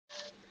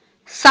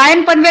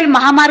सायन पनवेल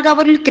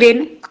महामार्गावरील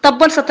क्रेन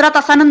तब्बल 17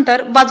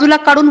 तासानंतर बाजूला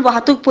काढून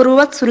वाहतूक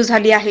पूर्ववत सुरू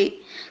झाली आहे।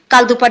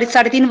 काल दुपारी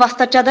 3:30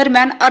 वाजताच्या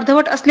दरम्यान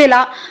अर्धवट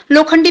असलेला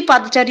लोखंडी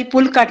पादचारी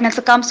पूल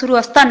काढण्याचं काम सुरू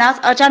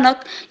असतानाच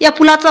अचानक या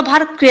पुलाचा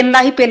भार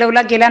क्रेनलाही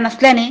पेलवला गेला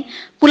नसल्याने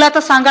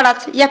पुलाचा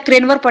सांगाडाच या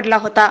क्रेनवर पडला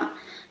होता।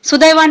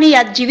 सुदैवाने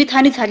यात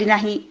जीवितहानी झाली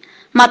नाही।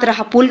 मात्र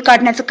हा पूल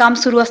काढण्याचं काम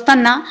सुरू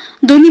असताना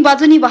दोन्ही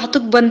बाजूनी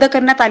वाहतूक बंद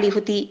करण्यात आली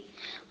होती।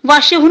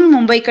 वाशीहून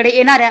मुंबईकडे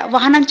येणाऱ्या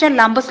वाहनांच्या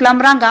लांबच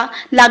लांब रांगा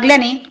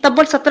लागल्याने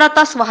तब्बल 17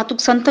 तास वाहतूक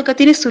संथ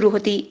गतीने सुरू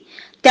होती।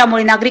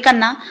 त्यामुळे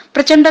नागरिकांना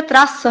प्रचंड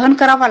त्रास सहन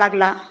करावा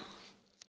लागला।